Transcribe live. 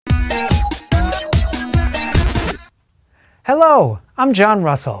Hello, I'm John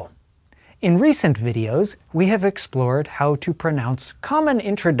Russell. In recent videos, we have explored how to pronounce common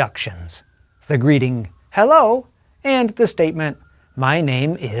introductions, the greeting, hello, and the statement, my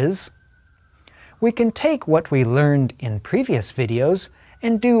name is. We can take what we learned in previous videos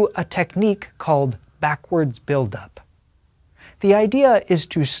and do a technique called backwards buildup. The idea is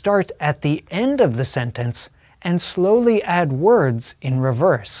to start at the end of the sentence and slowly add words in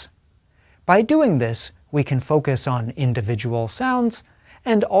reverse. By doing this, we can focus on individual sounds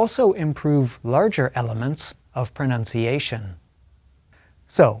and also improve larger elements of pronunciation.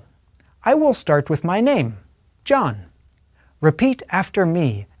 So, I will start with my name, John. Repeat after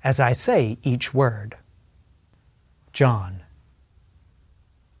me as I say each word. John.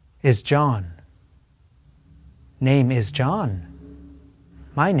 Is John. Name is John.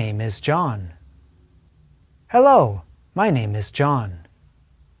 My name is John. Hello, my name is John.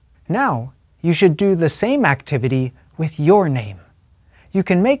 Now, you should do the same activity with your name. You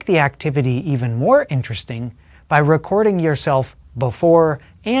can make the activity even more interesting by recording yourself before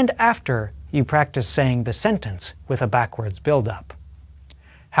and after you practice saying the sentence with a backwards buildup.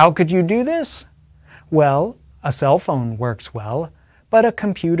 How could you do this? Well, a cell phone works well, but a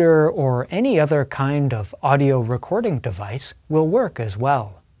computer or any other kind of audio recording device will work as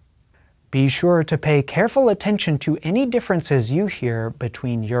well. Be sure to pay careful attention to any differences you hear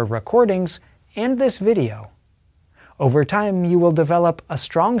between your recordings and this video. Over time, you will develop a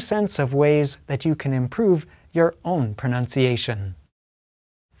strong sense of ways that you can improve your own pronunciation.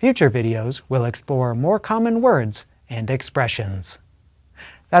 Future videos will explore more common words and expressions.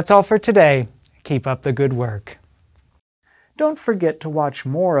 That's all for today. Keep up the good work. Don't forget to watch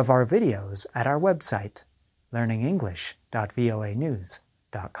more of our videos at our website,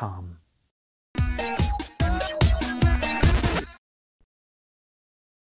 learningenglish.voanews.com.